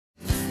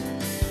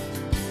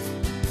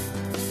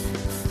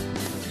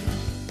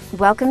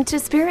Welcome to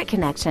Spirit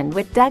Connection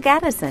with Doug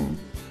Addison.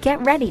 Get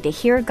ready to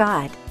hear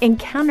God,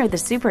 encounter the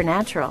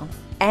supernatural,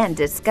 and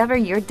discover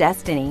your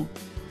destiny.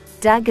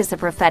 Doug is a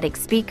prophetic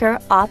speaker,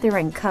 author,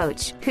 and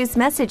coach whose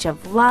message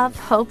of love,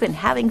 hope, and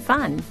having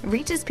fun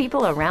reaches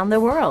people around the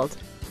world.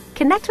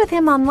 Connect with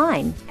him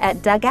online at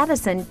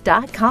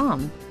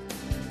DougAddison.com.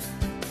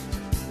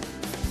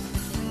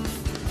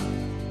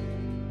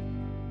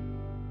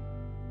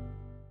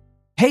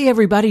 Hey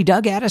everybody,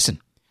 Doug Addison.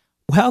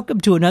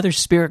 Welcome to another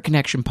Spirit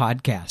Connection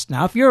podcast.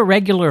 Now, if you're a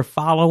regular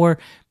follower,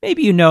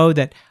 maybe you know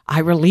that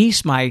I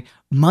release my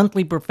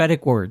monthly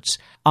prophetic words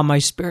on my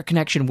Spirit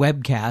Connection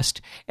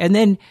webcast, and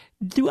then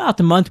throughout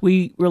the month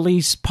we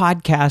release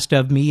podcasts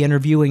of me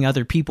interviewing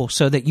other people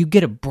so that you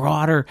get a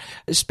broader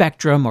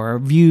spectrum or a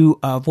view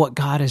of what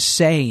God is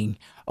saying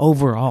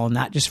overall,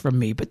 not just from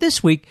me. But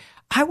this week,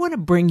 I want to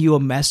bring you a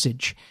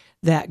message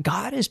that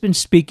God has been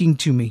speaking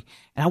to me.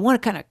 And I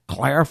want to kind of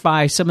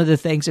clarify some of the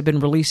things I've been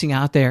releasing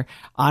out there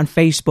on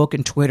Facebook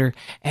and Twitter,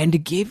 and to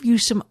give you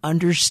some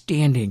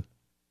understanding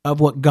of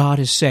what God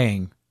is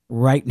saying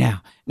right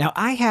now. Now,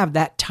 I have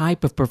that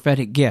type of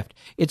prophetic gift.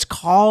 It's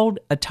called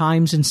a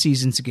times and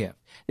seasons gift.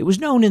 It was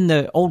known in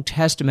the Old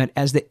Testament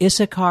as the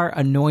Issachar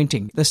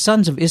anointing. The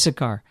sons of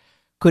Issachar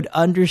could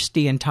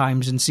understand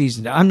times and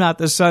seasons. I'm not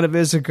the son of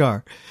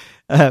Issachar.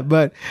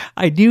 But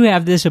I do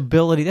have this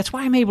ability. That's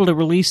why I'm able to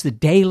release the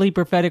daily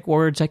prophetic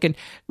words. I can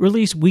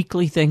release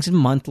weekly things and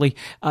monthly.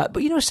 But,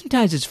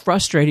 sometimes it's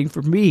frustrating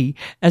for me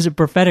as a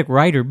prophetic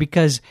writer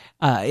because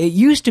it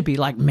used to be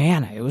like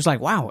manna. It was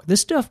like, wow,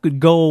 this stuff could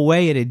go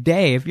away in a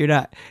day if you're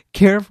not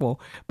careful.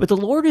 But the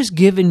Lord has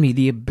given me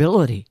the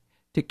ability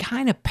to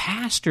kind of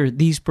pastor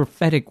these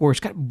prophetic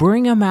words, kind of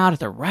bring them out at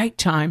the right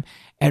time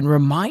and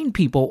remind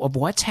people of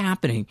what's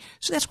happening.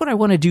 So that's what I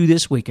want to do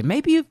this week. And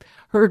maybe you've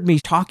heard me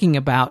talking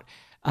about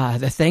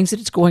the things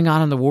that's going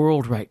on in the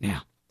world right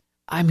now.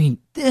 I mean,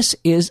 this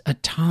is a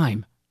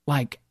time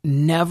like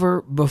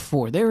never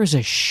before. There is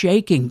a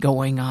shaking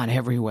going on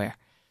everywhere.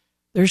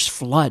 There's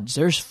floods,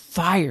 there's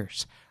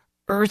fires,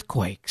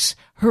 earthquakes,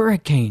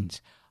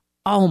 hurricanes.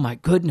 Oh my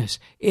goodness.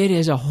 It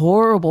is a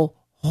horrible,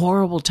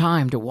 horrible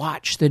time to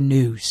watch the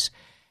news.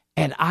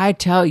 And I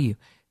tell you,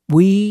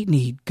 we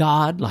need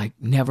God like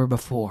never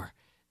before.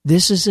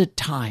 This is a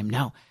time.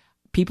 Now,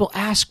 people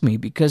ask me,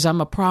 because I'm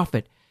a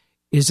prophet,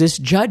 is this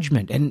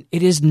judgment? And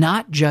it is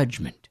not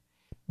judgment.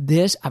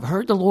 This, I've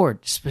heard the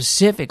Lord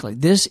specifically,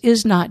 this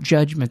is not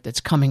judgment that's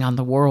coming on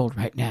the world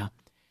right now.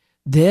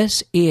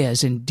 This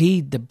is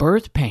indeed the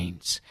birth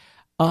pains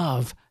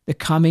of the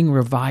coming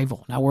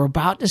revival. Now, we're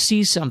about to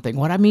see something.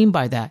 What I mean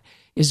by that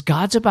is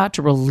God's about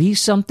to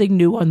release something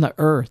new on the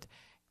earth,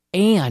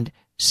 and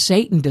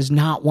Satan does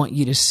not want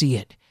you to see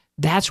it.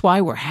 That's why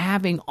we're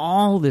having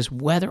all this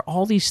weather,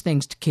 all these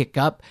things to kick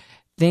up,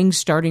 things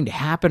starting to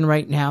happen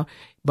right now.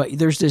 But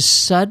there's this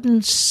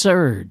sudden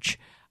surge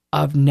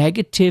of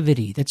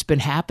negativity that's been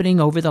happening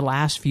over the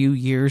last few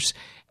years.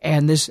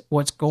 And this,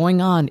 what's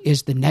going on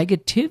is the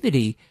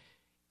negativity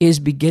is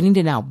beginning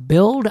to now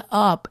build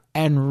up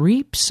and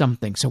reap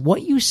something. So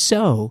what you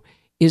sow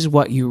is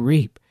what you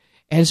reap.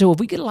 And so if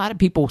we get a lot of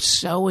people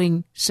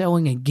sowing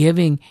and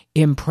giving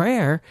in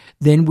prayer,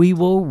 then we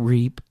will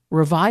reap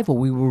revival.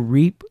 We will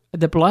reap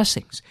the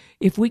blessings.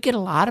 If we get a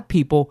lot of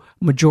people,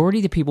 majority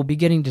of the people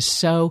beginning to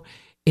sow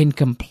in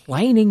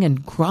complaining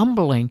and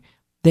grumbling,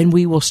 then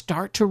we will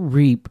start to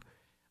reap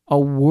a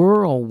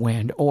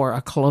whirlwind or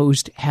a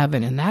closed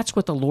heaven. And that's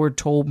what the Lord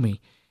told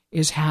me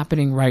is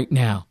happening right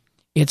now.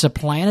 It's a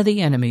plan of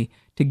the enemy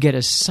to get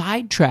us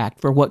sidetracked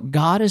for what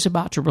God is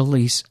about to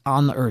release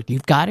on the earth.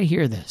 You've got to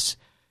hear this.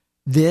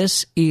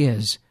 This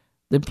is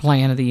the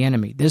plan of the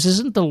enemy. This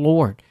isn't the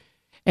Lord.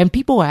 And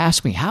people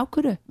ask me, how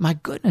could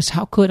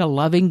a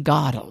loving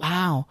God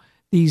allow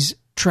these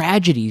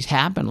tragedies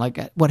happen, like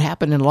what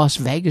happened in Las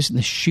Vegas and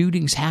the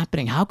shootings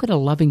happening? How could a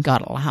loving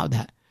God allow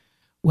that?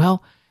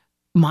 Well,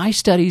 my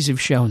studies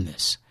have shown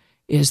this,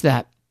 is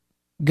that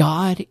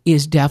God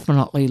is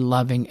definitely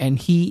loving, and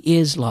He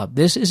is love.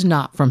 This is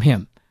not from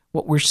Him.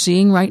 What we're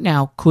seeing right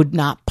now could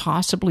not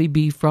possibly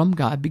be from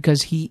God,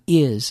 because He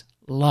is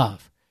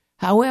love.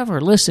 However,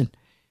 listen,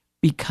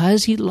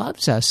 because He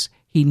loves us,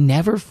 He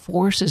never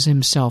forces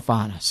Himself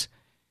on us.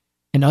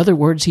 In other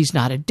words, He's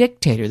not a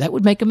dictator. That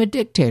would make Him a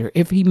dictator.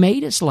 If He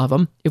made us love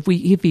Him, if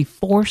He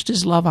forced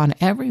His love on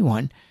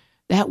everyone,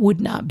 that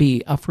would not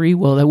be a free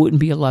will. That wouldn't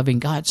be a loving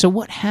God. So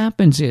what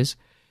happens is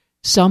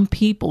some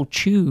people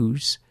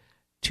choose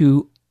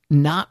to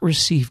not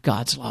receive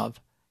God's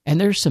love. And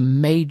there's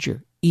some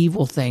major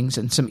evil things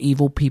and some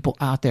evil people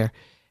out there.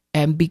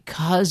 And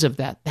because of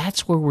that,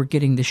 that's where we're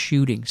getting the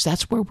shootings.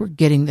 That's where we're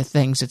getting the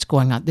things that's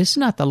going on. This is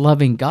not the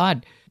loving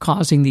God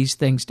causing these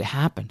things to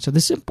happen. So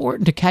this is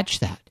important to catch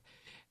that.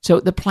 So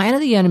the plan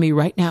of the enemy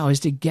right now is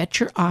to get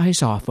your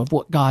eyes off of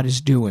what God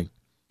is doing.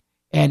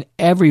 And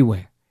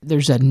everywhere,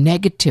 there's a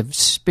negative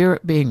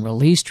spirit being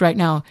released right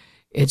now.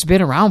 It's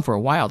been around for a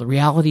while. The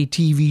reality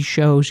TV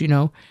shows,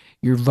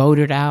 you're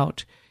voted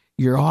out.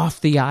 You're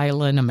off the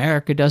island.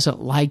 America doesn't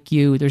like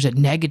you. There's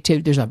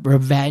a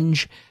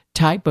revenge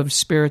type of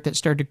spirit that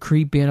started to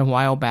creep in a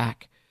while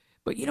back.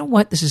 But you know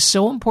what? This is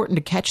so important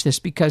to catch this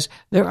because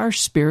there are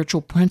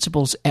spiritual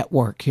principles at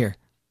work here.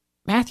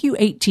 Matthew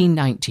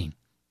 18:19.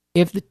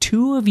 If the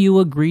two of you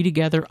agree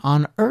together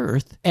on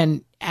earth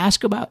and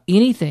ask about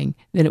anything,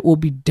 then it will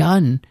be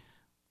done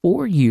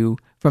for you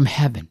from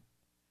heaven.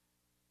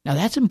 Now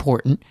that's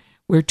important.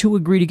 Where two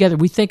agree together,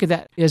 we think of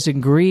that as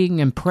agreeing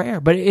in prayer,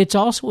 but it's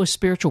also a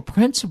spiritual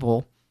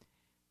principle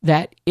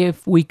that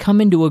if we come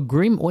into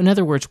agreement, in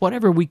other words,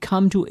 whatever we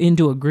come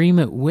into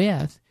agreement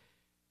with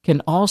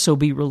can also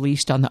be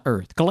released on the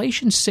earth.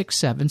 Galatians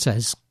 6:7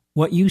 says,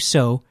 what you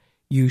sow,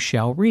 you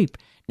shall reap.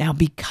 Now,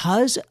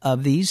 because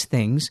of these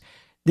things,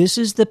 this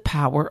is the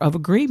power of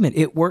agreement.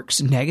 It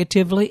works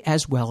negatively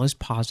as well as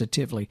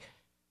positively.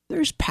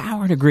 There's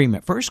power in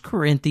agreement. 1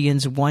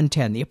 Corinthians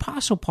 1:10, the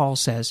Apostle Paul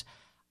says,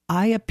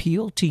 I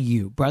appeal to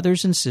you,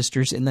 brothers and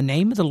sisters, in the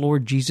name of the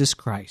Lord Jesus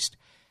Christ,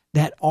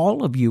 that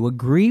all of you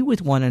agree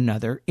with one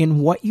another in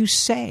what you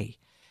say,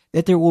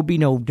 that there will be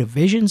no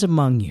divisions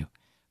among you,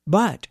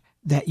 but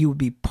that you will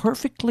be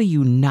perfectly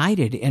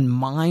united in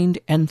mind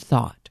and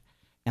thought.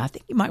 Now, I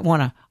think you might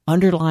want to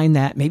underline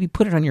that, maybe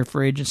put it on your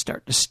fridge and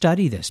start to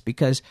study this,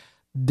 because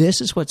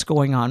this is what's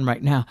going on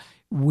right now.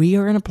 We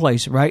are in a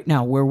place right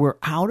now where we're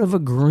out of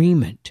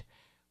agreement.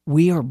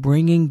 We are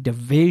bringing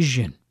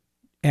division.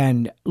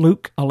 And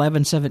Luke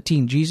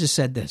 11:17, Jesus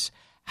said this,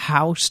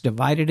 house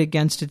divided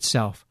against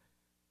itself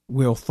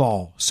will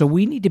fall. So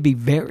we need to be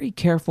very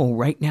careful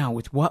right now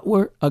with what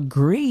we're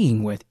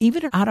agreeing with,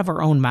 even out of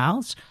our own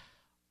mouths,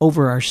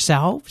 over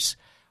ourselves,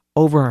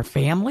 over our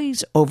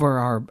families, over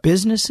our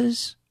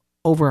businesses,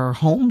 over our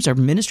homes, our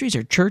ministries,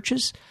 our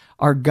churches,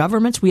 our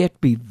governments. We have to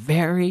be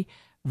very,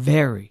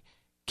 very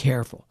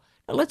careful.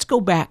 Now let's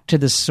go back to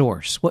the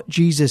source, what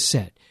Jesus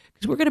said,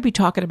 because we're going to be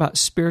talking about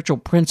spiritual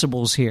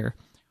principles here.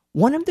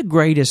 One of the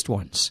greatest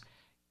ones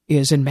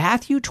is in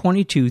Matthew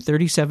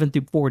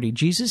 22:37-40.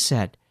 Jesus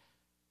said,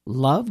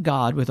 love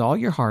God with all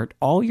your heart,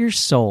 all your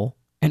soul,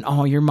 and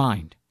all your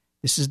mind.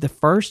 This is the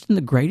first and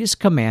the greatest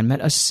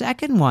commandment. A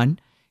second one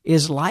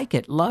is like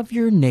it. Love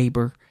your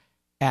neighbor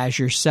as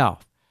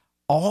yourself.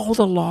 All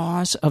the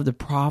laws of the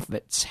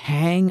prophets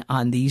hang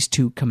on these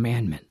two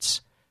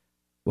commandments.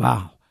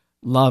 Wow.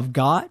 Love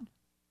God,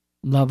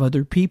 love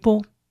other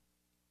people,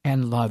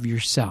 and love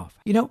yourself.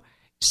 You know,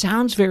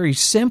 sounds very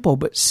simple,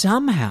 but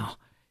somehow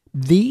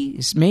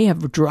these may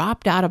have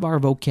dropped out of our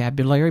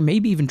vocabulary,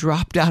 maybe even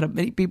dropped out of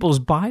many people's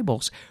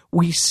Bibles.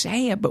 We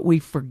say it, but we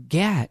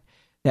forget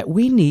that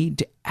we need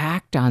to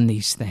act on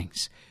these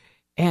things.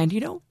 And, you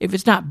know, if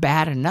it's not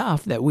bad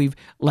enough that we've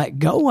let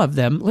go of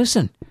them,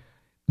 listen,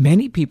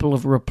 many people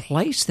have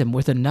replaced them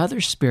with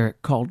another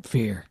spirit called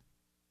fear.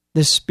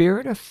 The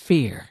spirit of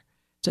fear.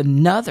 It's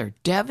another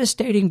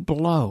devastating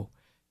blow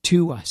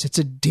to us. It's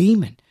a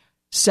demon.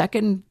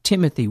 2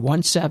 Timothy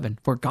 1:7,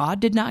 for God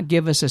did not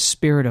give us a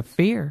spirit of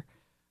fear,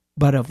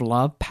 but of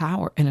love,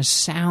 power, and a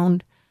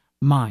sound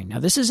mind. Now,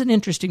 this is an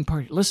interesting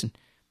part. Listen,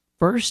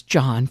 1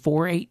 John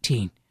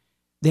 4:18,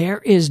 there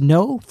is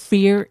no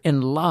fear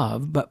in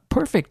love, but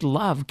perfect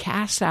love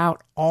casts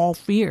out all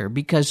fear,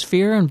 because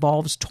fear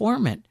involves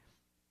torment.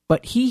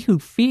 But he who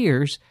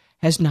fears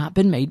has not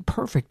been made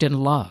perfect in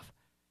love.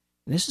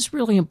 This is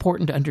really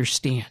important to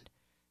understand,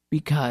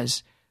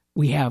 because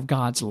we have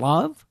God's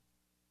love,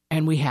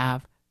 and we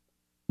have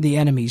the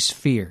enemy's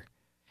fear.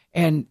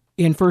 And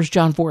in 1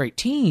 John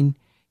 4:18,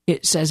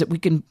 it says that we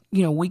can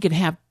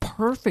have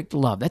perfect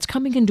love. That's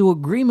coming into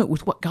agreement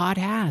with what God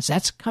has.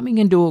 That's coming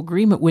into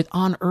agreement with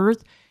on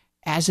earth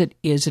as it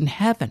is in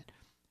heaven.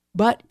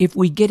 But if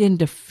we get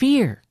into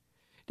fear,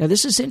 now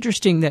this is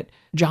interesting that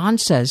John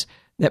says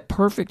that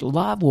perfect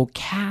love will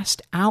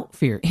cast out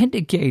fear,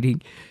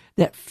 indicating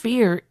that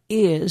fear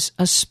is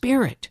a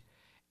spirit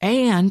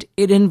and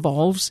it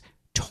involves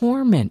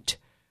torment.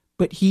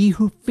 But he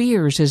who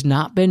fears has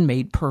not been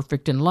made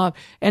perfect in love.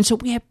 And so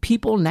we have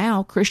people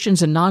now,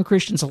 Christians and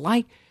non-Christians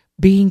alike,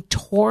 being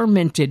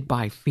tormented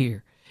by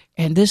fear.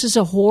 And this is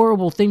a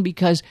horrible thing,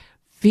 because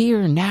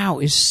fear now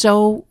is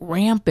so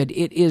rampant.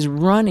 It is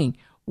running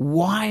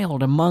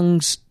wild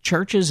amongst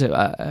churches,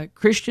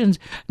 Christians,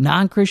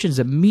 non-Christians,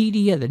 the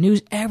media, the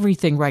news,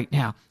 everything right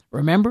now.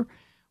 Remember,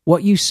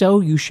 what you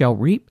sow, you shall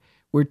reap.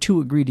 Where two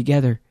agree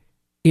together,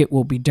 it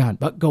will be done.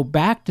 But go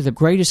back to the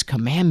greatest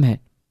commandment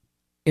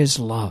is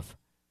love.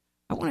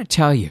 I want to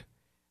tell you,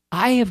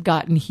 I have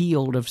gotten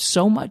healed of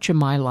so much of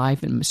my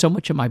life and so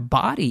much of my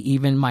body,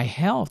 even my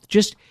health,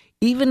 just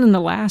even in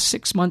the last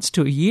 6 months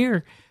to a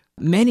year,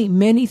 many,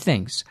 many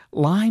things,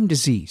 Lyme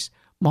disease,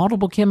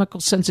 multiple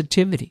chemical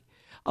sensitivity,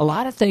 a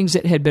lot of things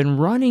that had been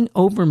running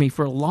over me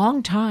for a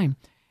long time.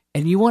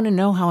 And you want to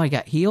know how I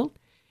got healed?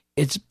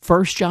 It's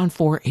 1 John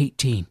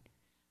 4:18.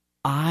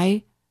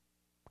 I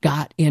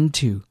got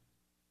into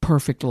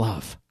perfect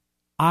love.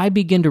 I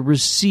began to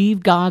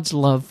receive God's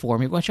love for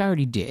me, which I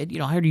already did.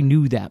 I already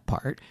knew that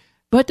part.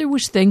 But there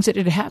was things that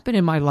had happened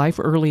in my life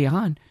early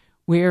on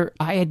where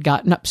I had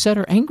gotten upset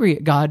or angry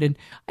at God, and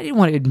I didn't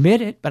want to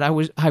admit it, but I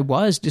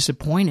was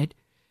disappointed.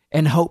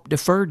 And hope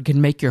deferred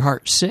can make your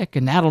heart sick,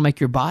 and that'll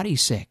make your body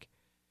sick.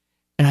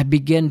 And I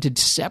began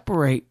to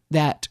separate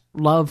that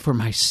love for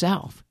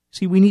myself.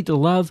 See, we need to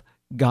love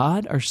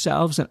God,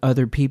 ourselves, and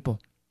other people.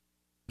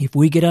 If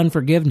we get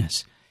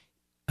unforgiveness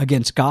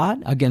against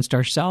God, against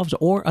ourselves,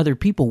 or other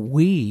people,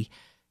 we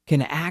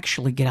can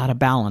actually get out of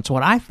balance.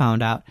 What I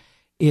found out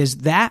is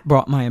that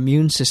brought my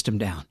immune system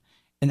down.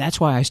 And that's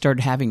why I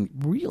started having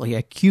really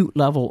acute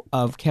level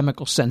of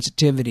chemical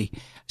sensitivity. I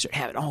started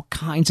having all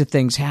kinds of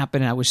things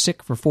happen. And I was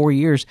sick for 4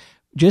 years.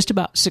 Just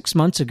about 6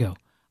 months ago,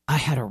 I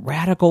had a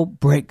radical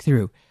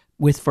breakthrough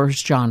with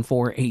 1 John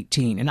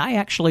 4:18. And I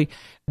actually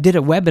did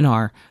a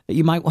webinar that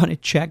you might want to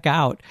check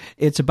out.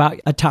 It's about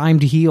a time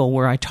to heal,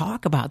 where I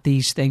talk about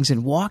these things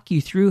and walk you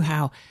through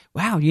how,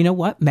 wow, you know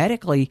what?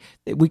 Medically,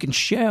 we can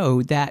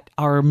show that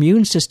our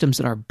immune systems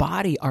in our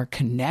body are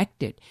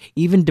connected.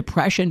 Even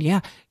depression,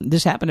 yeah,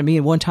 this happened to me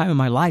at one time in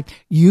my life.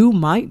 You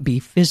might be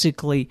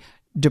physically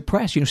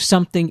depressed.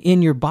 Something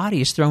in your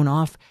body is thrown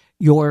off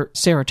your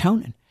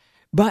serotonin.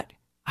 But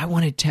I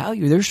want to tell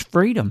you, there's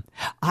freedom.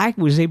 I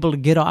was able to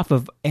get off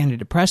of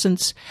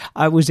antidepressants.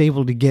 I was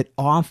able to get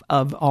off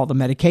of all the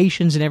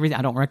medications and everything.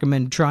 I don't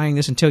recommend trying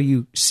this until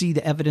you see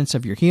the evidence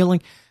of your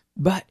healing.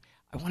 But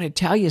I want to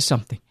tell you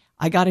something.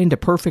 I got into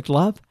perfect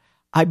love.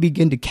 I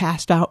began to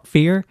cast out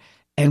fear.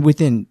 And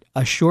within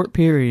a short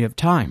period of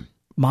time,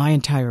 my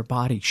entire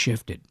body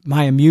shifted.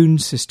 My immune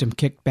system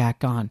kicked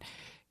back on.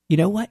 You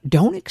know what?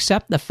 Don't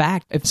accept the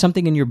fact if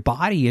something in your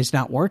body is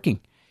not working.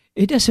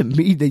 It doesn't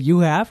mean that you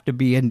have to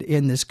be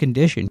in this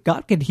condition.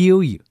 God can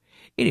heal you.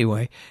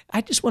 Anyway,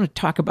 I just want to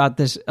talk about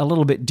this a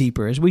little bit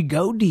deeper as we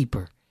go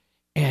deeper.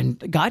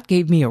 And God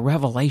gave me a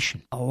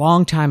revelation a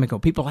long time ago.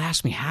 People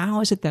ask me,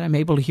 how is it that I'm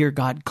able to hear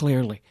God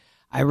clearly?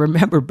 I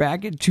remember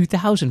back in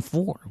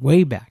 2004,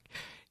 way back.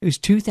 It was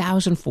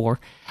 2004.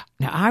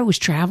 Now, I was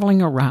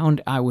traveling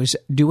around. I was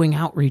doing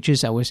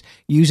outreaches. I was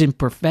using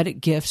prophetic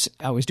gifts.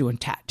 I was doing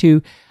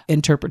tattoo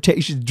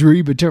interpretation,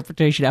 dream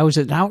interpretation. I was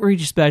an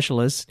outreach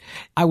specialist.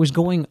 I was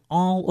going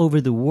all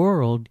over the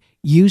world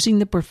using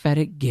the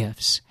prophetic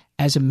gifts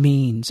as a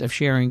means of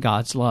sharing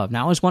God's love.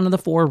 Now, I was one of the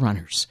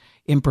forerunners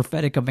in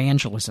prophetic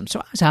evangelism. So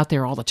I was out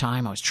there all the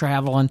time. I was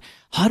traveling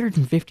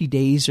 150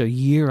 days a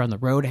year on the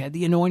road. I had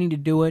the anointing to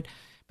do it.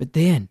 But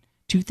then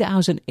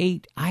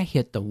 2008, I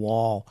hit the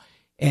wall,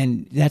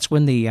 and that's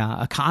when the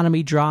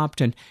economy dropped,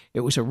 and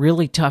it was a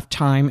really tough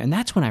time, and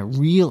that's when I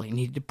really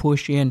needed to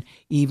push in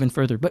even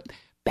further. But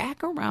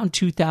back around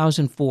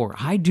 2004,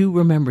 I do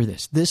remember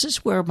this. This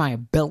is where my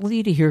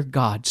ability to hear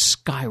God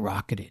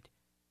skyrocketed.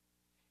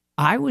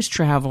 I was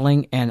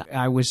traveling, and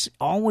I was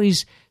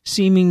always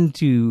seeming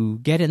to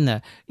get in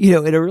the,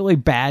 in a really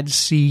bad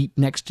seat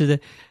next to the,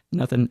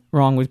 nothing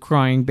wrong with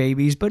crying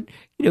babies, but,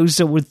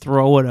 someone would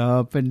throw it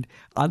up and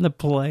on the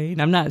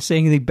plane. I'm not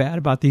saying anything bad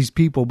about these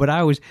people, but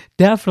I was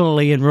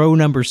definitely in row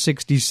number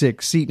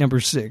 66, seat number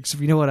 6,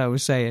 if you know what I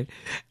was saying.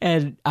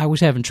 And I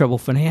was having trouble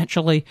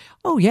financially.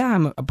 Oh, yeah,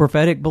 I'm a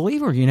prophetic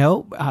believer,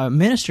 a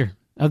minister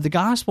of the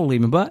gospel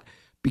even. But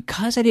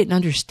because I didn't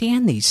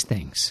understand these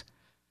things,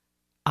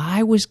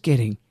 I was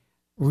getting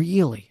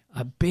really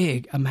a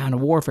big amount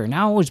of warfare.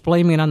 Now I was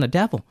blaming it on the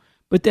devil.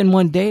 But then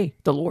one day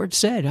the Lord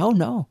said, oh,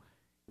 no.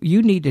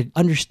 You need to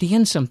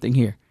understand something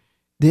here.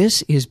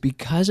 This is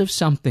because of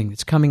something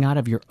that's coming out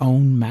of your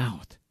own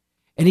mouth.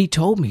 And he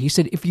told me, he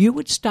said, if you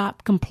would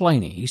stop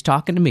complaining, he's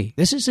talking to me.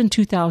 This is in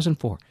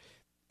 2004.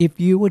 If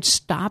you would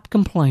stop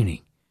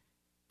complaining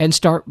and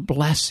start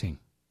blessing,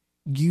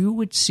 you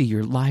would see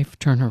your life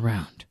turn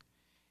around.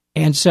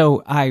 And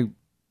so I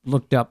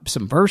looked up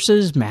some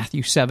verses,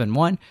 Matthew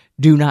 7:1.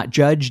 Do not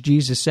judge,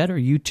 Jesus said, or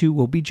you too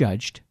will be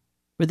judged.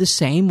 For the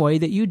same way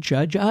that you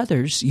judge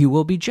others, you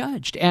will be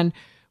judged. And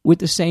with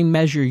the same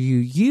measure you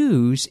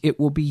use, it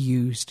will be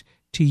used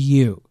to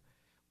you.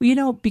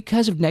 Well,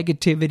 because of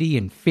negativity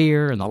and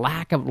fear and the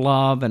lack of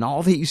love and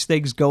all these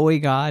things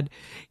going on,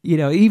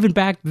 even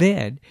back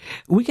then,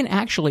 we can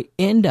actually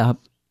end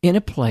up in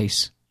a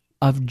place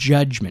of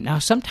judgment. Now,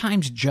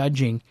 sometimes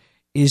judging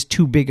is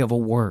too big of a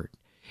word.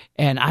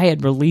 And I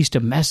had released a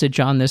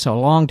message on this a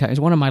long time. It's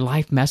one of my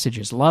life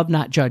messages. Love,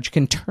 not judge,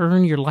 can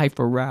turn your life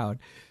around.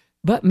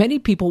 But many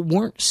people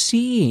weren't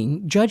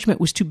seeing judgment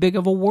was too big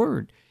of a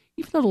word.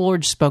 Even though the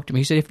Lord spoke to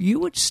me, he said, if you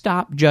would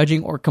stop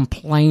judging or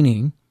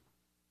complaining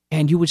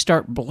and you would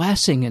start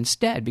blessing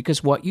instead,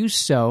 because what you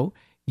sow,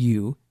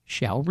 you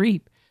shall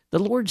reap. The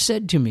Lord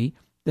said to me,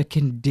 the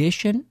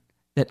condition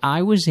that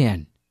I was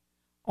in,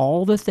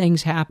 all the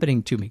things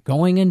happening to me,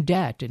 going in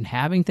debt and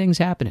having things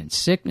happen and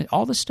sickness,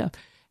 all the stuff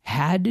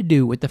had to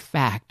do with the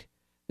fact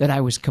that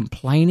I was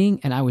complaining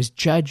and I was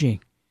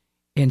judging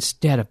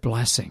instead of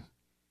blessing.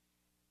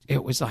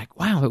 It was like,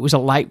 wow, it was a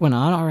light went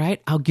on. All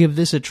right, I'll give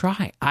this a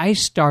try. I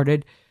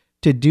started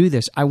to do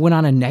this. I went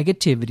on a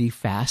negativity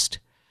fast.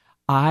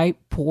 I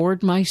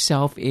poured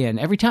myself in.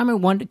 Every time I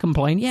wanted to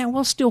complain,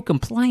 we'll still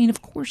complain.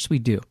 Of course we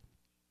do.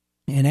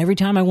 And every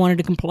time I wanted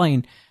to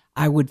complain,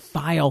 I would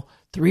file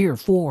 3 or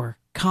 4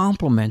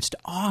 compliments to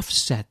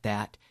offset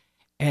that.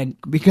 And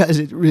because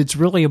it's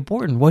really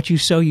important, what you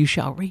sow, you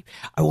shall reap.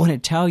 I want to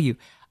tell you,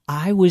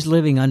 I was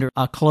living under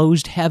a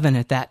closed heaven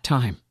at that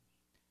time.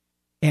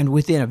 And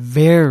within a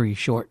very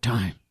short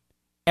time,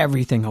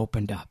 everything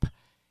opened up.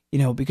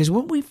 because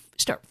when we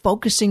start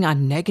focusing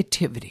on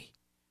negativity,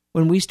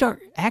 when we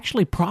start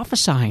actually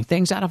prophesying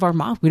things out of our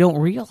mouth, we don't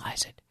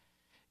realize it.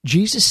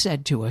 Jesus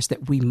said to us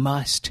that we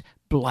must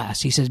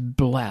bless. He says,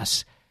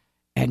 bless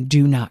and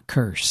do not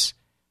curse.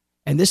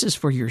 And this is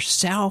for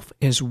yourself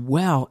as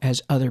well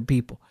as other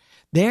people.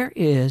 There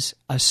is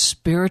a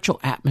spiritual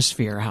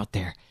atmosphere out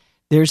there.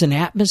 There's an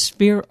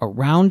atmosphere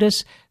around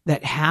us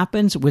that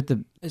happens with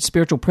the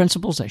spiritual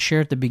principles I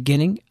shared at the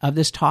beginning of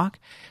this talk,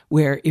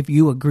 where if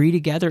you agree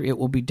together, it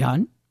will be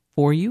done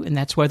for you. And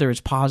that's whether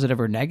it's positive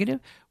or negative.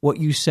 What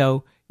you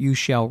sow, you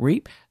shall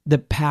reap. The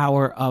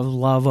power of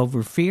love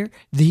over fear.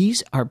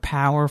 These are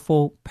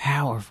powerful,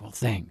 powerful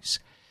things.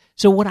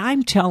 So what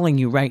I'm telling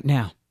you right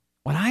now,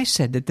 when I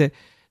said that the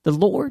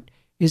Lord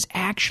is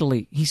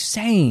actually, he's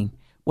saying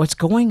what's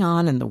going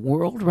on in the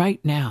world right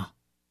now,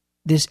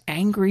 this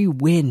angry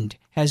wind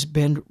has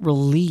been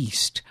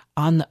released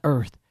on the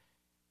earth.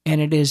 And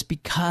it is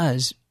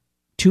because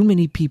too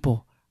many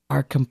people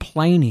are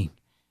complaining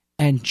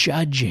and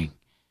judging.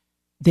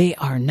 They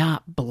are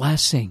not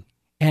blessing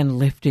and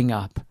lifting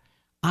up.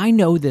 I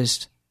know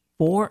this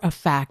for a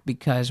fact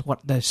because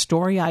what the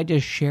story I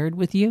just shared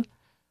with you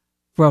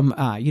from,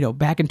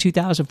 back in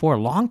 2004,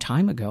 a long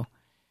time ago,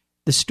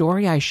 the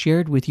story I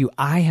shared with you,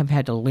 I have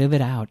had to live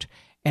it out.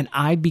 And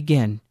I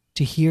begin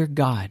to hear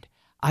God.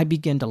 I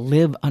begin to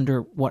live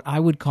under what I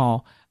would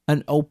call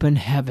an open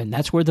heaven.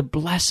 That's where the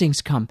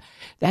blessings come.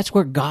 That's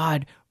where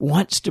God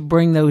wants to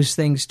bring those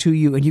things to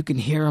you, and you can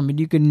hear them and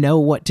you can know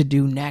what to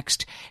do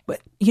next. But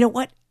you know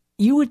what?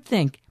 You would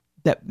think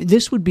that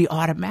this would be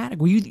automatic.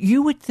 Well,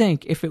 you would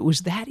think if it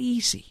was that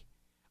easy,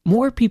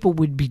 more people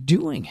would be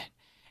doing it.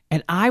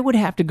 And I would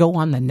have to go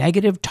on the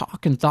negative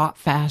talk and thought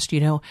fast.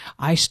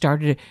 I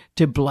started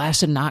to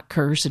bless and not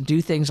curse and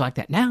do things like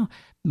that. Now,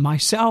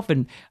 myself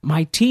and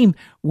my team,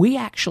 we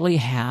actually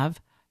have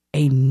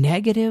a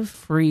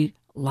negative-free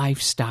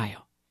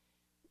lifestyle.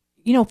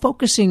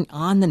 Focusing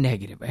on the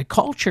negative. A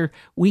culture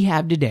we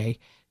have today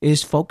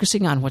is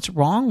focusing on what's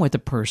wrong with a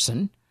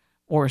person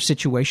or a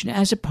situation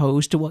as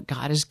opposed to what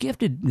God has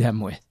gifted them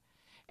with.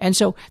 And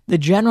so the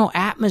general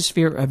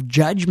atmosphere of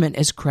judgment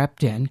has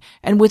crept in,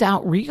 and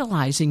without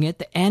realizing it,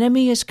 the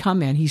enemy has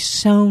come in. He's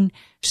sown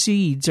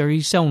seeds, or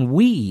he's sown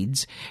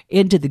weeds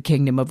into the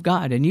kingdom of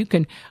God. And you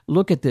can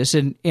look at this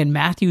in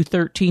Matthew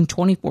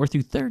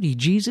 13:24-30.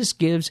 Jesus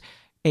gives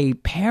a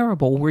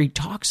parable where he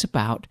talks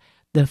about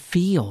the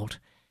field,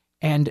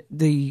 and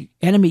the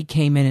enemy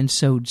came in and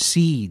sowed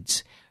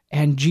seeds.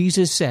 And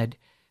Jesus said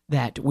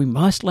that we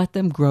must let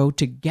them grow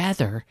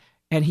together.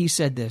 And he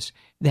said this,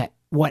 that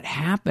what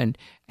happened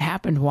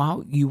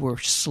while you were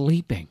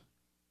sleeping.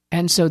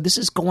 And so this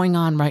is going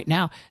on right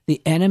now.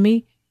 The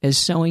enemy is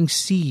sowing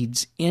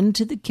seeds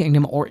into the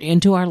kingdom or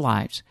into our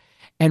lives,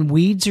 and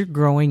weeds are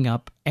growing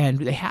up, and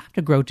they have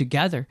to grow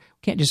together.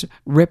 We can't just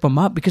rip them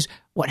up, because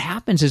what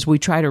happens is we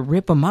try to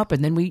rip them up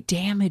and then we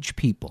damage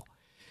people.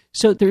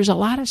 So there's a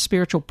lot of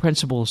spiritual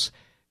principles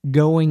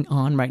going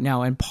on right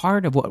now, and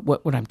part of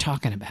what I'm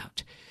talking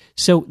about.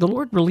 So the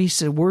Lord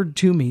released a word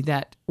to me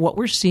that what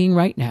we're seeing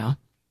right now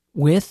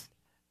with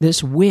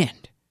this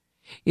wind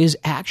is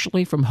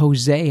actually from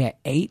Hosea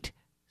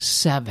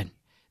 8:7,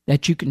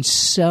 that you can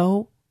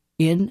sow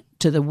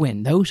into the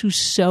wind. Those who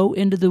sow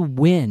into the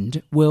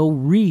wind will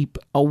reap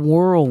a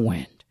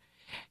whirlwind.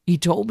 He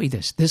told me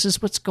this. This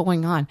is what's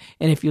going on.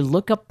 And if you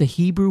look up the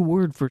Hebrew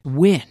word for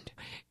wind,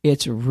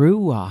 it's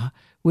ruah,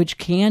 which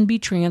can be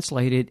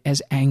translated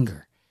as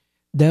anger.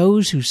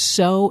 Those who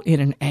sow in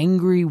an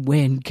angry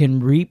wind can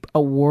reap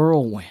a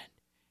whirlwind.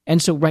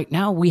 And so right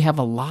now we have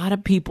a lot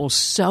of people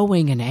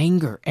sowing in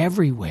anger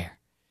everywhere.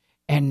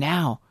 And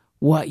now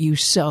what you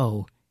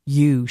sow,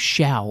 you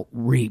shall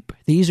reap.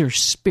 These are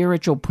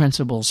spiritual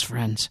principles,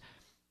 friends.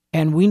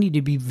 And we need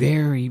to be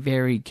very,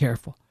 very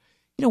careful.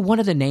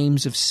 One of the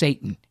names of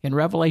Satan in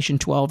Revelation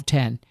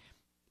 12:10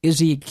 is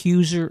the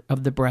accuser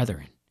of the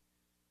brethren.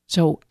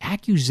 So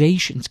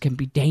accusations can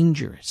be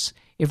dangerous.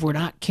 If we're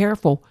not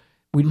careful,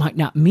 we might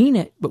not mean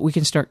it, but we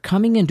can start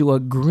coming into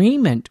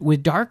agreement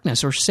with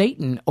darkness or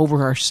Satan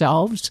over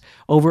ourselves,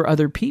 over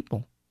other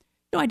people.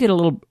 I did a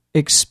little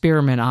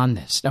experiment on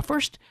this. Now,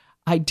 first,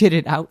 I did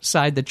it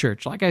outside the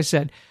church. Like I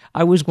said,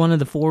 I was one of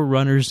the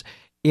forerunners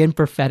in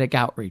prophetic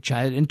outreach.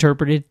 I had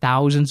interpreted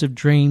thousands of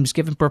dreams,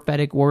 given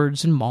prophetic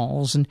words in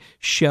malls and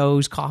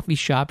shows, coffee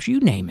shops, you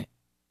name it.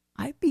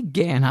 I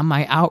began on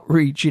my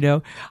outreach,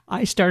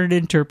 I started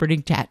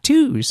interpreting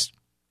tattoos.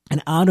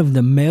 And out of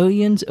the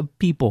millions of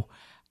people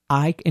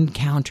I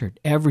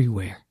encountered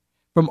everywhere,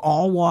 from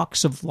all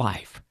walks of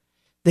life,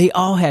 they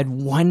all had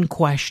one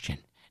question.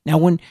 Now,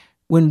 when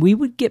we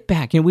would get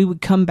back, we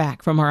would come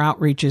back from our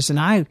outreaches, and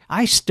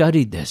I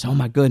studied this. Oh,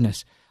 my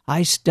goodness.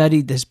 I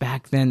studied this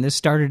back then. This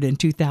started in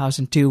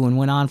 2002 and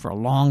went on for a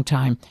long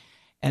time.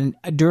 And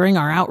during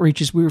our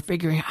outreaches, we were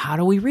figuring out, how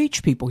do we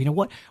reach people?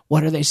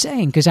 What are they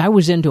saying? Because I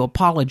was into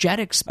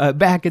apologetics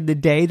back in the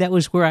day. That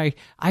was where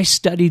I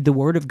studied the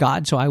Word of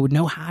God, so I would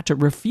know how to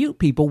refute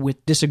people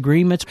with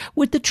disagreements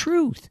with the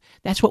truth.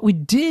 That's what we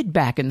did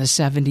back in the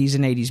 70s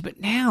and 80s. But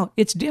now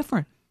it's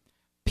different.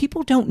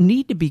 People don't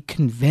need to be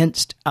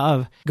convinced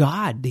of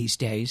God these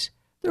days.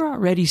 They're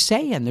already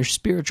saying they're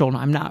spiritual and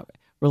I'm not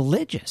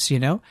religious,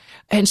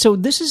 And so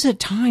this is a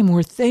time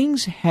where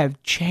things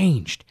have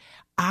changed.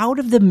 Out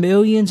of the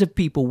millions of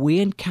people we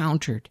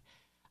encountered,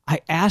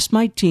 I asked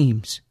my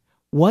teams,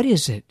 what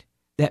is it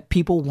that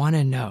people want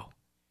to know?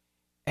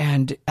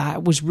 And I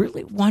was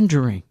really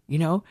wondering,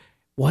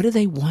 what do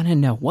they want to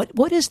know?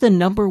 What is the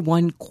number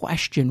one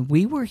question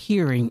we were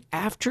hearing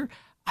after?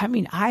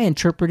 I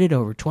interpreted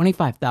over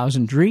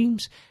 25,000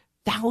 dreams,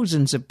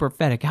 thousands of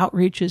prophetic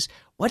outreaches.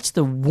 What's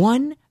the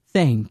one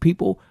thing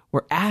people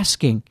were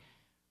asking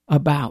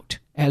about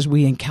as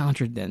we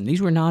encountered them?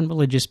 These were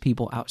non-religious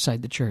people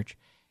outside the church.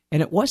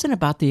 And it wasn't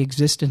about the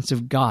existence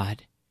of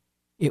God.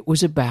 It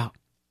was about,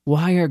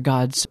 why are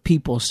God's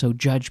people so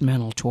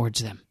judgmental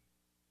towards them?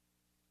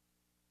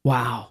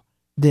 Wow,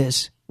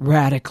 this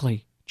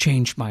radically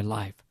changed my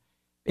life.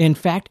 In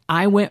fact,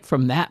 I went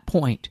from that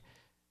point,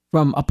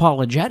 from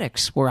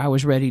apologetics, where I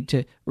was ready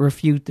to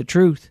refute the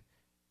truth,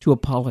 to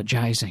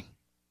apologizing.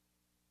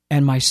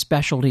 And my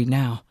specialty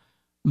now,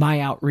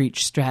 my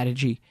outreach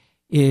strategy,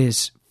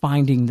 is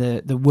finding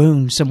the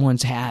wound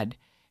someone's had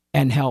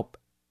and help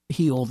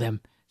heal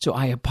them. So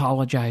I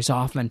apologize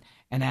often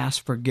and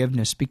ask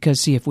forgiveness,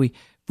 because, see, if we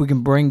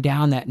can bring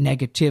down that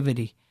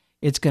negativity,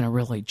 it's going to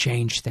really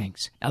change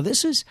things. Now,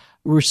 this is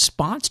a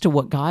response to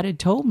what God had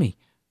told me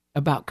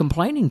about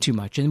complaining too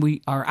much.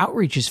 And our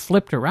outreaches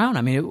flipped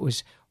around. It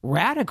was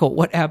radical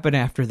what happened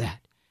after that.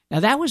 Now,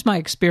 that was my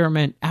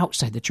experiment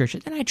outside the church.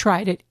 And then I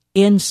tried it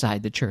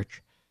inside the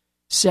church.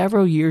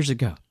 Several years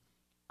ago,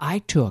 I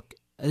took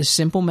a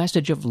simple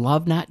message of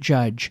love, not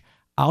judge,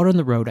 out on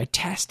the road. I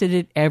tested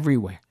it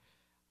everywhere.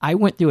 I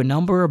went through a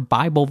number of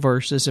Bible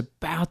verses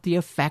about the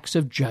effects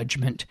of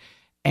judgment,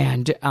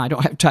 and I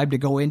don't have time to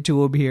go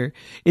into them here.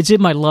 It's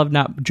in my Love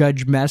Not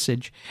Judge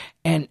message.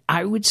 And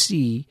I would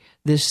see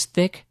this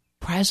thick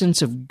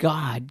presence of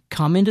God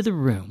come into the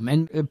room.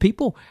 And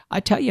people, I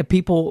tell you,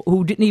 people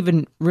who didn't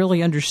even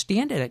really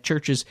understand it at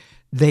churches,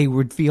 they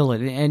would feel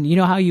it. And you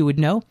know how you would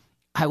know?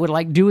 I would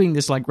like doing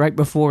this right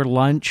before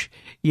lunch,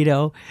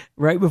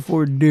 right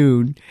before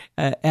noon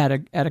at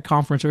a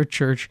conference or a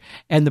church,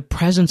 and the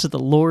presence of the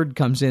Lord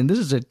comes in. This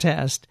is a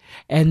test.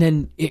 And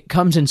then it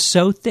comes in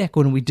so thick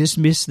when we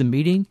dismiss the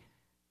meeting,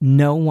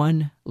 no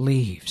one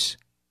leaves.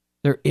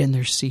 They're in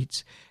their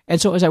seats. And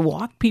so as I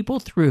walk people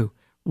through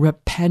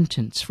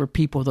repentance for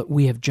people that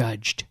we have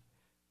judged,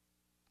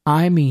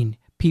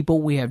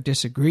 people we have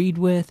disagreed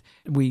with,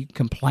 we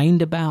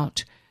complained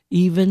about,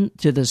 even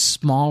to the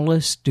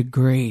smallest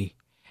degree.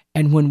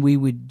 And when we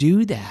would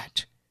do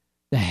that,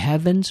 the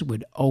heavens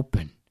would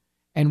open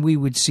and we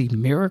would see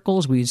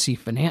miracles. We would see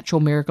financial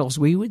miracles.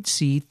 We would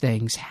see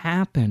things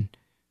happen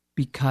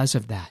because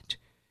of that.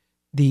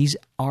 These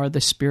are the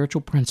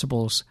spiritual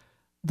principles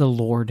the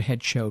Lord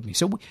had showed me.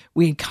 So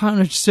we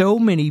encountered so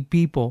many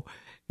people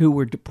who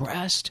were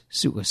depressed,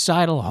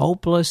 suicidal,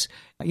 hopeless,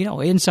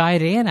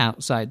 inside and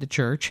outside the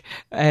church.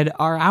 And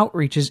our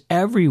outreaches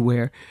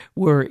everywhere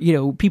were,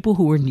 people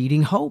who were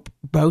needing hope,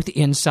 both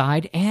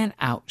inside and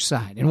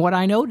outside. And what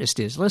I noticed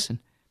is, listen,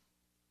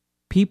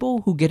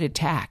 people who get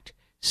attacked,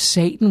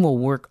 Satan will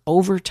work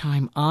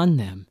overtime on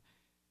them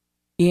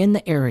in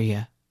the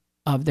area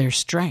of their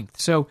strength.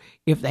 So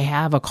if they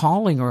have a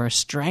calling or a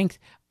strength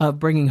of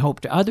bringing hope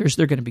to others,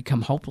 they're going to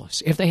become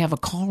hopeless. If they have a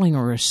calling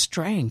or a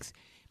strength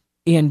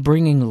in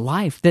bringing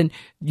life, then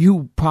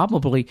you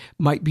probably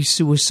might be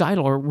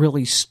suicidal or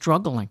really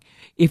struggling.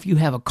 If you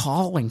have a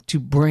calling to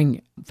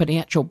bring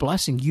financial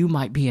blessing, you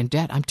might be in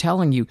debt. I'm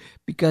telling you,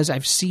 because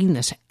I've seen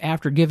this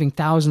after giving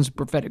thousands of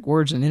prophetic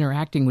words and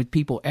interacting with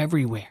people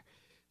everywhere.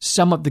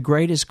 Some of the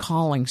greatest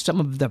callings,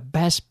 some of the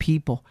best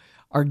people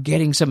are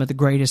getting some of the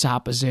greatest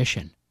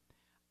opposition.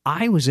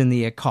 I was in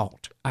the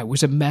occult. I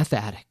was a meth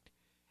addict.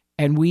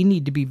 And we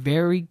need to be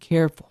very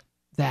careful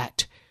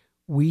that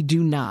we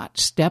do not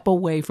step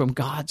away from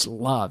God's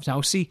love. Now,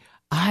 see,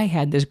 I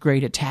had this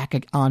great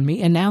attack on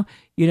me, and now,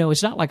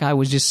 it's not like I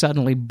was just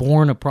suddenly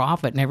born a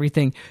prophet and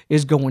everything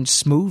is going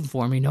smooth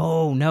for me.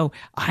 No,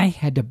 I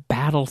had to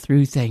battle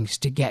through things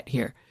to get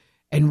here.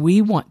 And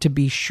we want to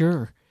be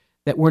sure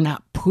that we're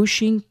not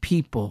pushing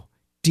people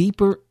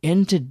deeper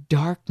into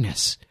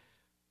darkness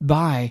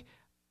by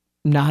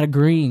not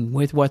agreeing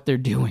with what they're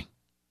doing.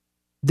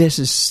 This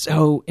is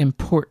so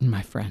important,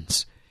 my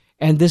friends.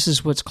 And this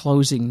is what's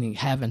closing the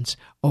heavens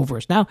over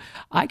us. Now,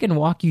 I can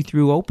walk you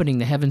through opening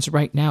the heavens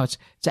right now. It's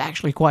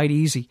actually quite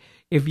easy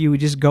if you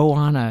would just go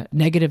on a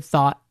negative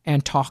thought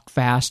and talk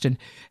fast and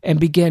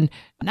begin,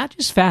 not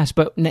just fast,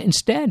 but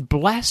instead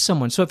bless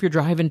someone. So if you're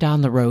driving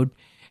down the road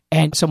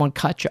and someone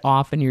cuts you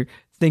off and you're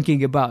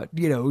thinking about,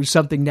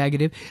 something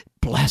negative,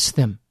 bless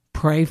them.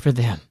 Pray for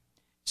them.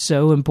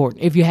 So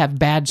important. If you have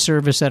bad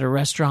service at a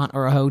restaurant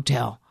or a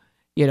hotel,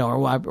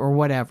 or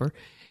whatever,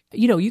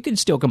 you can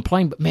still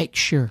complain, but make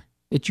sure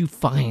that you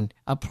find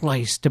a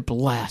place to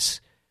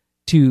bless,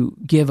 to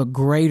give a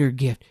greater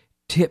gift,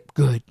 tip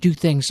good, do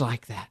things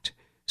like that.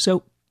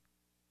 So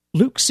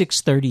Luke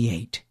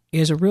 6:38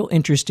 is a real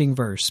interesting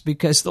verse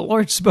because the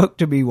Lord spoke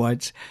to me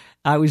once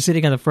I was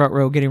sitting on the front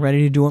row getting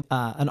ready to do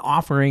an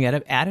offering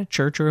at a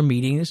church or a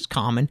meeting. This is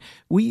common.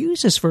 We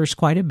use this verse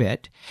quite a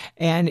bit,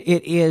 and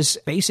it is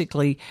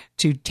basically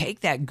to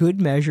take that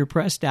good measure,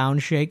 pressed down,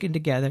 shaken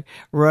together,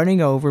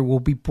 running over, will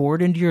be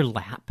poured into your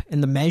lap,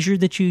 and the measure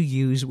that you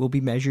use will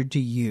be measured to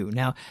you.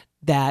 Now,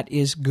 that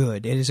is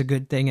good. It is a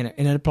good thing, and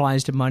it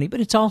applies to money, but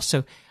it's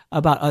also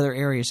about other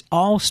areas.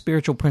 All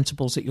spiritual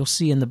principles that you'll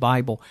see in the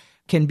Bible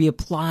can be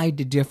applied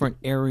to different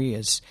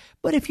areas.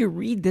 But if you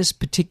read this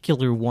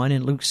particular one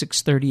in Luke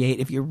 6:38,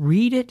 if you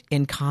read it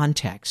in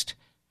context,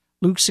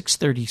 Luke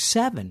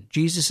 6:37,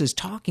 Jesus is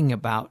talking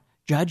about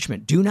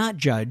judgment. Do not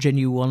judge, and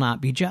you will not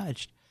be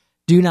judged.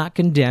 Do not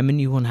condemn, and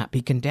you will not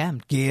be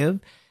condemned. Give,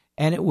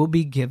 and it will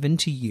be given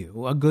to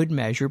you. A good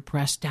measure,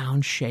 pressed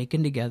down,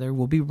 shaken together,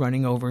 will be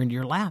running over into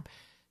your lap.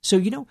 So,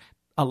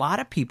 a lot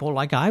of people,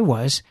 like I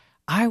was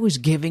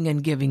giving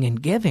and giving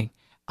and giving.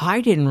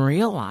 I didn't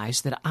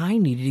realize that I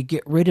needed to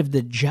get rid of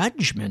the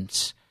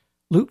judgments.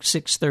 Luke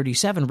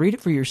 6:37, read it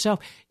for yourself.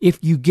 If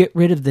you get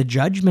rid of the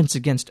judgments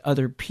against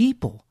other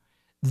people,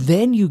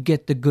 then you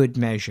get the good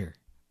measure,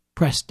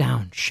 pressed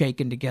down,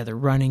 shaken together,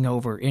 running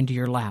over into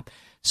your lap.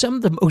 Some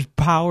of the most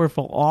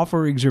powerful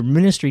offerings or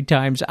ministry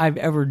times I've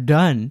ever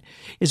done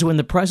is when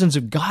the presence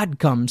of God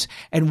comes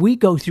and we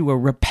go through a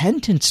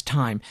repentance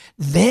time.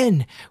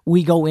 Then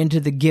we go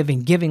into the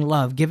giving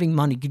love, giving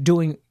money,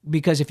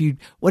 because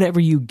whatever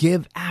you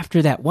give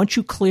after that, once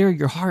you clear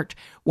your heart,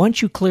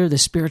 once you clear the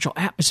spiritual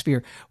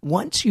atmosphere,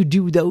 once you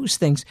do those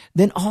things,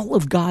 then all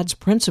of God's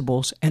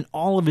principles and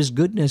all of his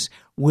goodness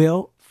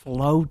will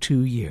flow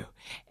to you.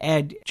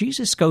 And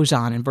Jesus goes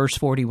on in verse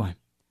 41.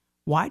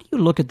 Why do you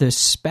look at the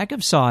speck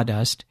of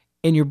sawdust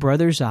in your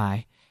brother's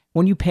eye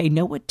when you pay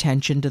no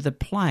attention to the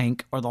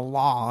plank or the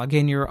log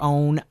in your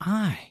own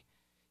eye?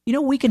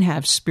 We can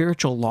have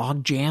spiritual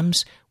log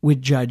jams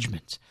with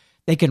judgments.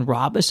 They can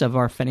rob us of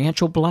our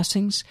financial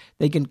blessings.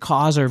 They can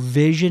cause our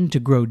vision to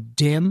grow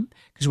dim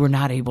because we're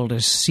not able to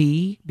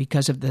see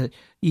because of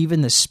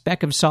even the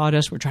speck of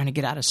sawdust we're trying to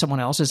get out of someone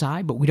else's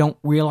eye, but we don't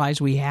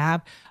realize we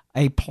have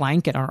a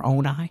plank in our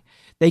own eye.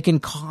 They can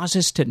cause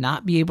us to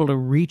not be able to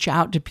reach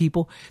out to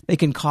people. They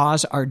can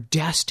cause our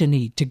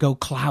destiny to go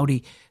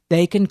cloudy.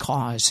 They can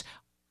cause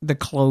the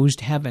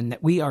closed heaven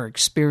that we are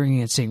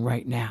experiencing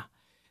right now.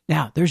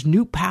 Now, there's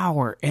new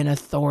power and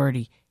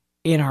authority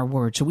in our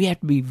words, so we have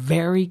to be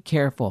very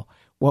careful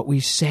what we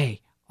say.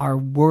 Our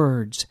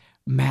words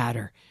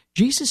matter.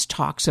 Jesus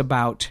talks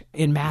about,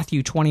 in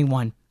Matthew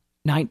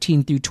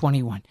 21:19 through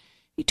 21,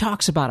 he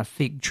talks about a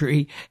fig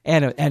tree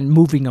and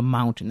moving a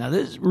mountain. Now,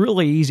 this is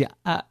really easy.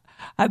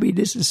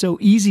 This is so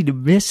easy to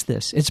miss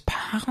this. It's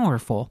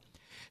powerful.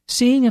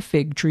 Seeing a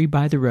fig tree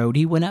by the road,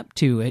 he went up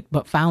to it,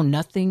 but found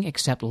nothing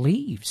except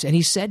leaves. And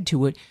he said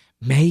to it,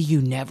 "May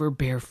you never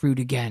bear fruit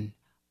again."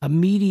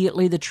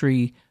 Immediately the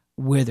tree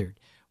withered.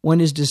 When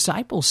his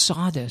disciples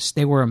saw this,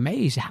 they were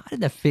amazed. How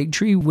did the fig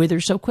tree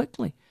wither so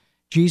quickly?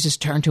 Jesus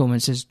turned to him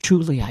and says,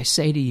 "Truly I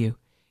say to you,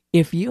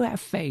 if you have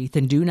faith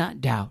and do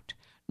not doubt,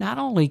 not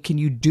only can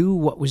you do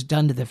what was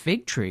done to the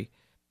fig tree,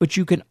 but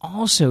you can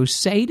also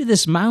say to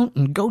this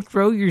mountain, go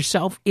throw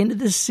yourself into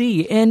the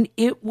sea, and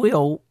it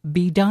will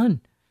be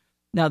done."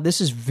 Now,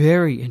 this is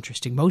very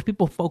interesting. Most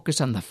people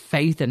focus on the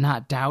faith and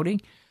not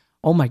doubting.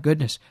 Oh, my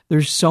goodness.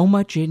 There's so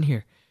much in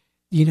here.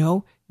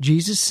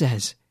 Jesus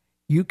says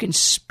you can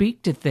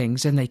speak to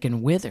things and they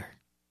can wither,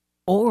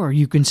 or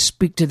you can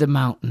speak to the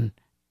mountain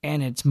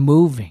and it's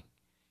moving.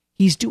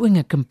 He's doing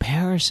a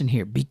comparison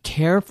here. Be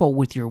careful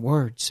with your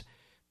words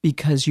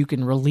because you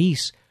can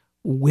release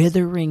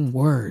withering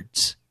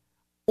words,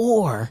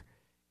 or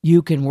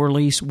you can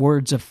release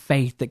words of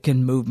faith that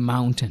can move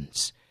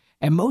mountains.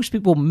 And most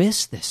people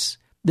miss this.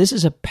 This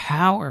is a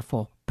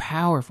powerful,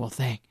 powerful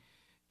thing.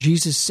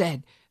 Jesus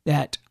said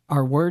that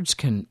our words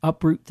can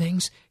uproot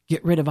things,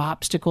 get rid of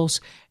obstacles,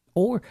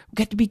 or we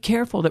got to be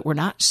careful that we're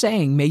not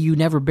saying, "May you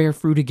never bear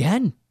fruit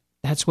again."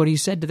 That's what he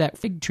said to that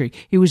fig tree.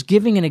 He was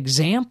giving an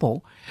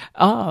example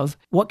of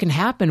what can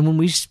happen when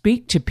we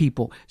speak to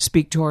people,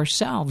 speak to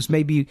ourselves.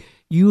 Maybe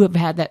you have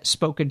had that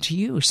spoken to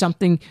you.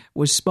 Something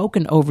was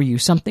spoken over you.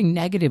 Something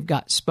negative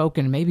got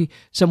spoken. Maybe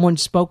someone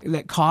spoke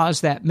that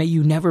caused that, "May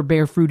you never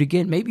bear fruit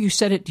again." Maybe you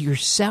said it to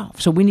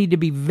yourself. So we need to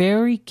be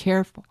very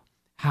careful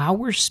how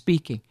we're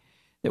speaking,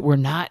 that we're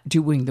not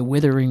doing the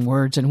withering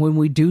words. And when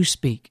we do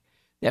speak,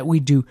 that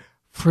we do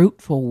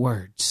fruitful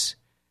words,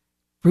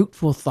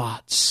 fruitful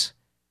thoughts.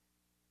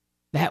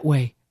 That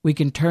way, we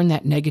can turn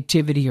that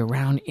negativity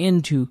around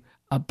into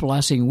a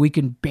blessing. We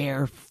can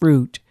bear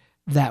fruit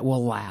that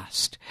will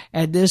last.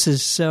 And this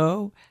is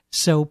so,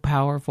 so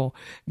powerful.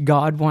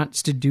 God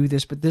wants to do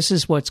this, but this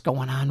is what's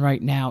going on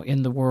right now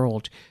in the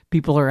world.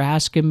 People are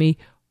asking me,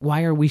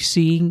 why are we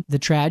seeing the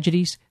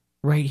tragedies?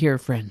 Right here,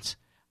 friends.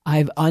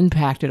 I've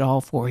unpacked it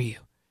all for you.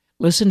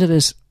 Listen to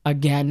this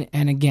again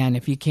and again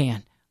if you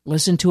can.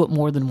 Listen to it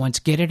more than once.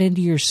 Get it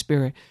into your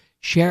spirit.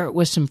 Share it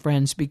with some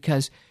friends,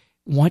 because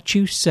what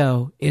you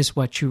sow is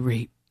what you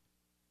reap.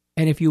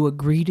 And if you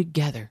agree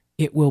together,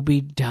 it will be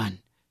done.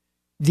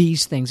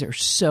 These things are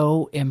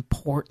so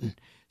important.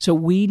 So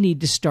we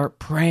need to start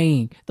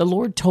praying. The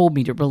Lord told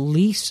me to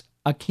release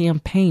a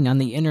campaign on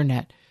the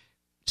internet.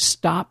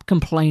 Stop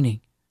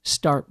complaining.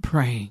 Start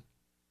praying.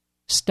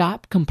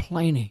 Stop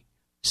complaining.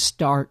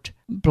 Start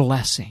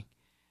blessing.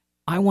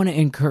 I want to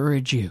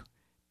encourage you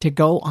to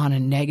go on a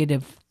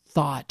negative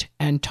thought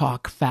and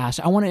talk fast.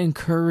 I want to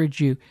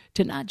encourage you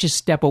to not just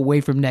step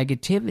away from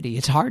negativity.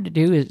 It's hard to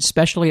do,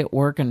 especially at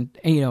work. And,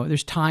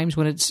 there's times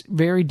when it's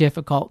very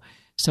difficult.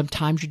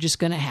 Sometimes you're just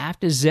going to have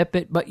to zip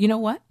it. But you know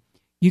what?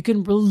 You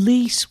can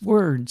release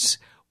words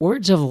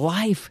of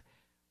life,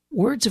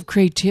 words of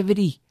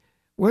creativity,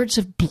 words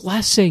of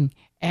blessing.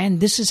 And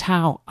this is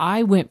how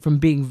I went from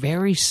being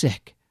very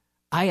sick.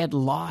 I had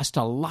lost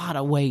a lot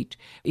of weight,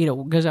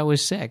 because I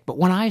was sick. But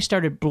when I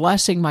started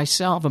blessing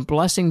myself and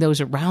blessing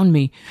those around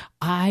me,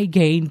 I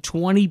gained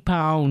 20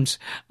 pounds.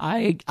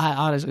 I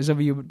honestly, some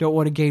of you don't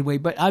want to gain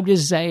weight, but I'm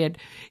just saying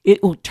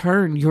it will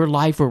turn your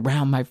life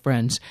around, my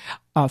friends.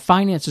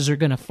 Finances are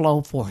going to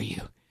flow for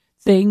you.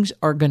 Things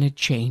are going to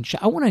change.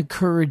 I want to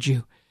encourage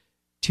you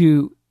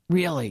to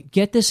really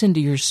get this into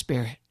your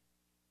spirit.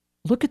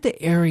 Look at the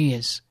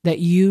areas that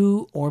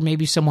you or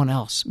maybe someone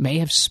else may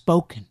have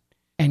spoken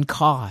and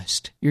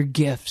caused your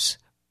gifts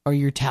or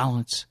your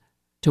talents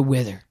to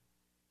wither.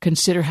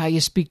 Consider how you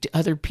speak to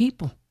other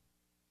people.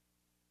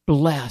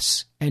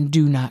 Bless and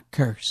do not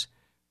curse.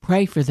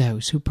 Pray for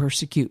those who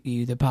persecute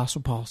you, the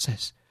Apostle Paul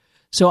says.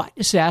 So I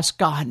just ask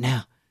God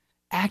now,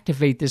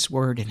 activate this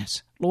word in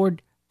us.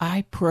 Lord,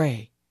 I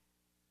pray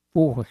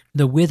for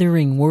the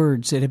withering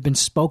words that have been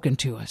spoken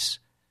to us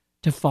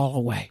to fall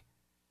away.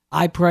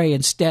 I pray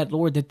instead,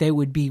 Lord, that they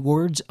would be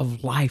words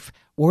of life,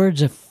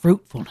 words of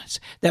fruitfulness,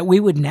 that we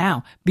would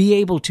now be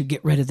able to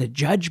get rid of the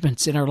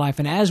judgments in our life.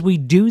 And as we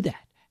do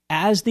that,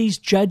 as these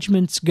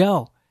judgments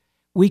go,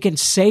 we can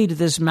say to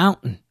this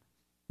mountain,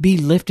 be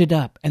lifted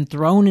up and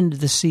thrown into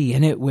the sea,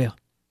 and it will.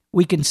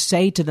 We can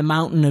say to the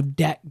mountain of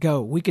debt,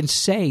 go. We can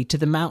say to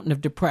the mountain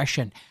of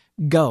depression,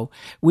 go.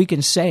 We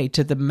can say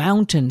to the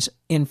mountains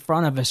in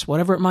front of us,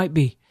 whatever it might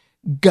be,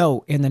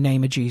 go in the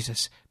name of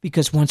Jesus.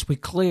 Because once we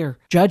clear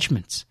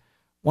judgments,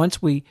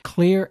 once we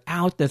clear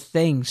out the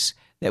things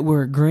that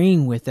we're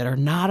agreeing with that are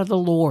not of the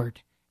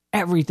Lord,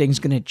 everything's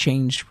going to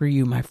change for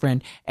you, my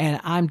friend. And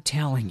I'm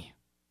telling you,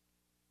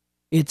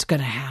 it's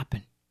going to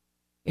happen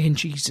in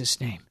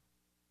Jesus' name.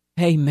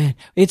 Amen.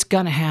 It's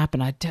going to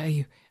happen. I tell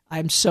you,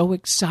 I'm so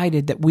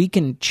excited that we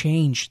can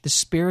change the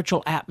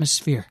spiritual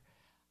atmosphere.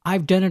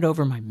 I've done it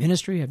over my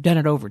ministry. I've done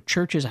it over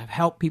churches. I've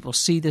helped people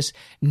see this.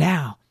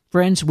 Now,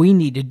 friends, we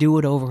need to do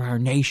it over our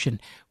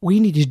nation. We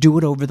need to do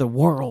it over the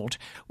world.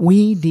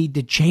 We need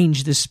to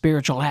change the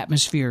spiritual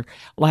atmosphere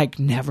like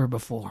never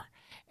before.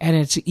 And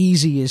it's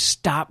easy as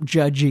stop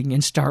judging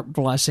and start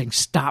blessing.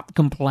 Stop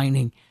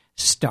complaining.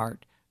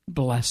 Start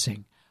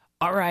blessing.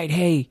 All right.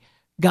 Hey,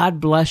 God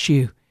bless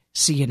you.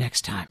 See you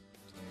next time.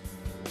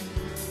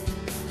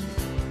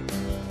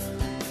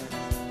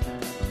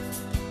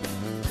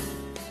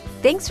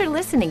 Thanks for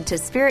listening to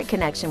Spirit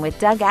Connection with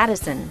Doug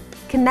Addison.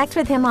 Connect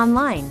with him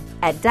online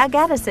at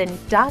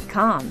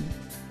DougAddison.com.